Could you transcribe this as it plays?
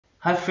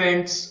Hi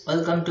friends,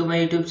 welcome to my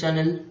YouTube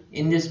channel.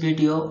 In this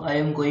video, I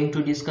am going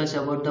to discuss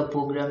about the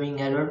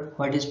programming error.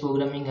 What is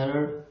programming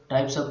error,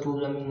 types of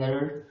programming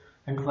error,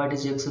 and what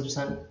is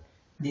exception.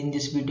 In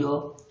this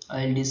video,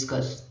 I will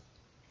discuss.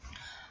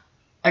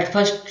 At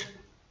first,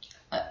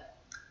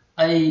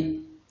 I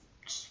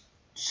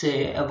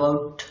say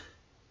about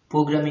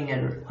programming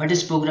error. What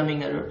is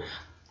programming error?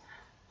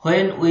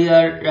 When we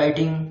are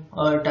writing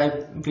or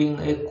typing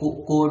a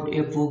code,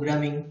 a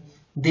programming,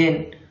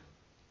 then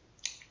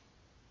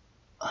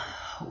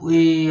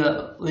we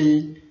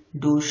will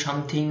do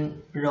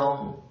something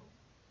wrong.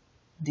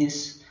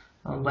 This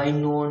by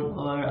known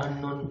or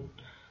unknown.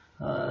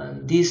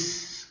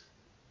 This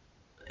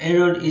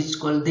error is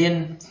called.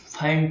 Then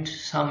find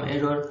some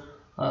error.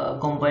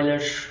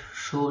 Compilers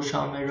show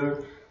some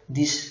error.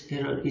 This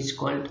error is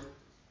called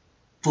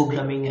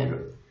programming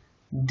error.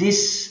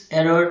 This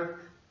error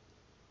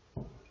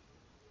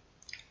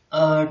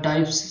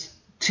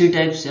three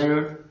types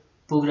error.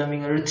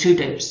 Programming error, three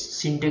types: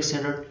 syntax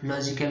error,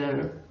 logical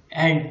error,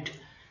 and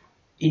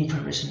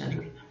information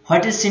error.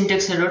 What is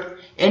syntax error?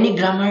 Any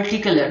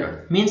grammatical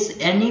error, means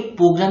any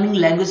programming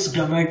language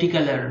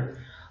grammatical error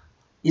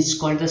is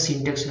called the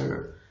syntax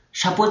error.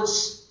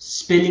 Suppose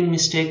spelling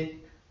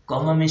mistake,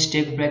 comma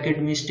mistake, bracket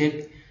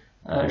mistake,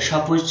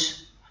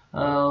 suppose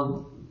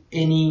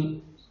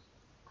any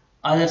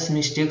others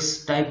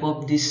mistakes, type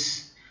of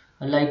this,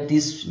 like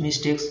these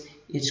mistakes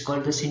is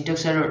called the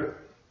syntax error.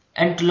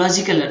 And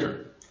logical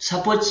error,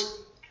 suppose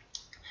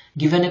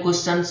given a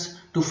questions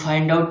to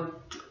find out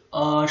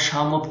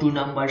sum of two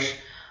numbers,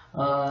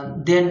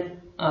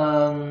 then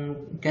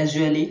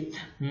casually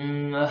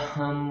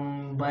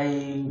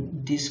by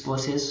this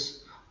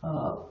process,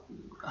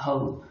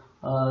 how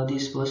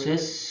this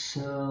process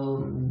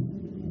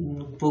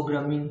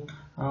programming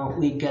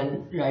we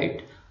can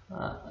write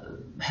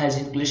has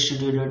included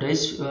studio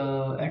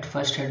data at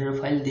first header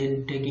file,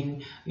 then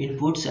taking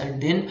inputs, and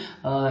then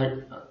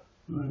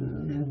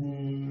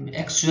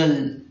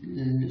actual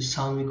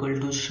sum equal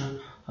to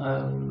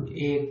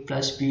a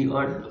plus b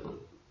or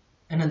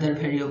another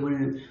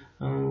variable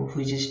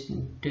which is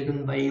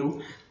taken by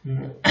you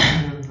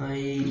by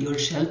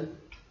yourself.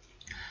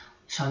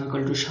 Sum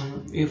equal to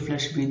sum a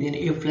plus b, then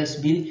a plus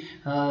b,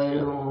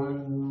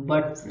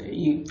 but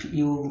if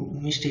you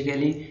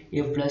mistakenly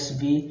a plus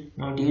b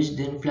not used,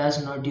 then plus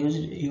not used,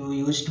 you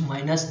used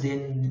minus,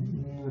 then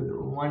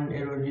one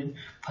error will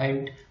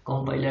find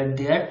compiler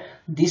there.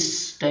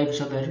 This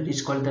types of error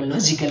is called the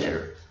logical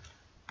error.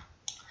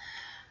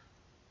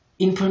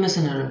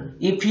 Information error,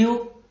 if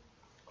you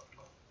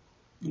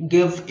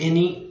give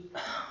any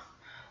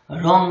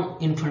wrong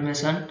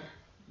information,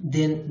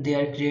 then they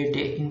are create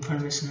a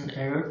information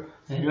error.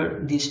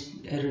 This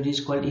error is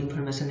called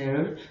information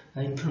error.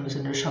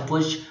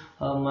 Suppose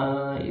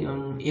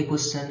a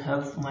question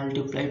have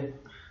multiplied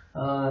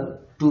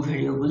two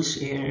variables,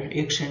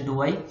 x and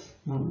y.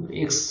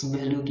 X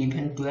value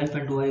given 12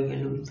 and y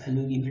value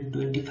given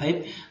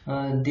 25.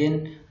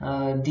 Then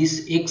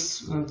this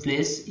x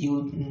place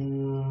you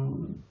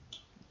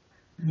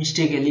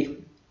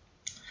mistakenly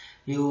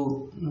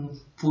you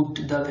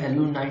put the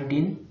value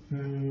 19,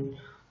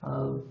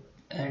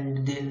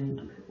 and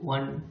then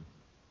one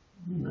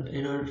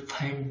error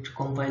find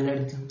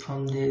compiler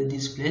from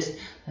this place.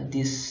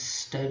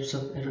 This types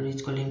of error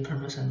is called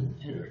information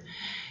error.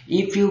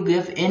 If you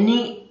give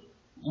any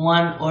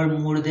one or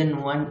more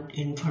than one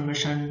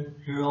information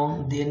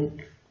wrong, then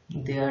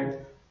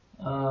there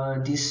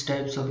these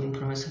types of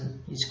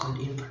information is called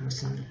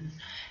information error.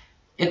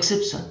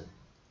 Exception,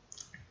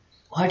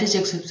 what is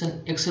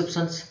exception?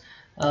 Exceptions,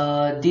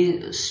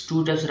 these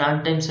two types,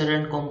 runtime error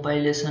and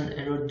compilation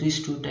error.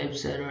 These two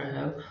types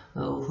error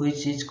have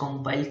which is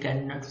compile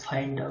cannot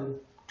find out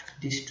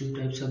these two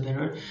types of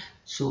error.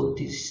 So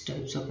these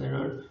types of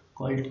error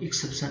called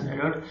exception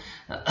error.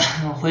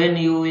 When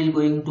you will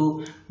going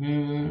to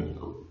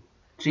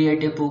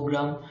create a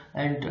program,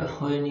 and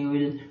when you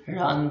will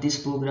run this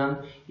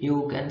program,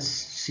 you can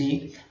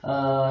see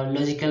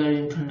logical error,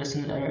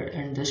 information error,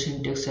 and the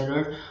syntax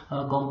error.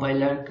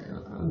 Compiler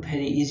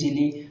very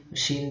easily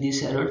seen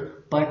this error,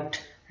 but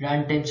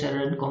runtime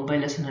error and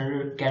compilation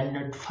error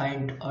cannot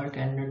find or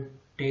cannot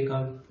take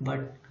out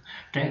but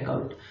track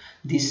out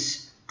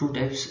these two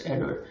types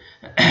error.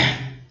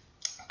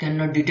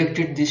 Cannot detect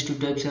it, these two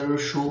types error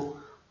show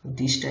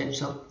these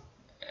types of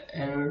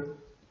error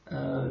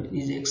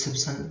is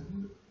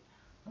exception.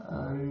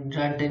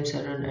 Runtime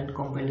error and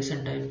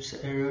compilation types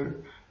error.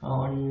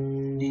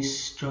 On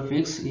these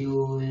topics you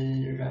will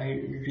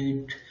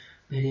read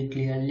very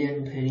clearly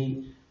and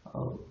very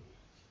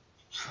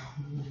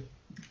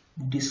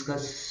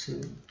discuss.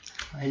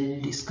 I'll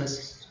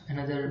discuss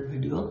another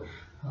video.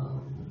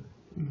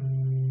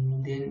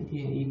 Then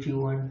if you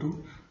want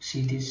to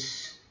see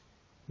this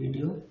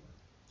video,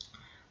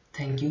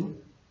 thank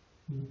you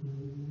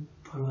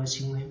for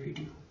watching my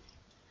video.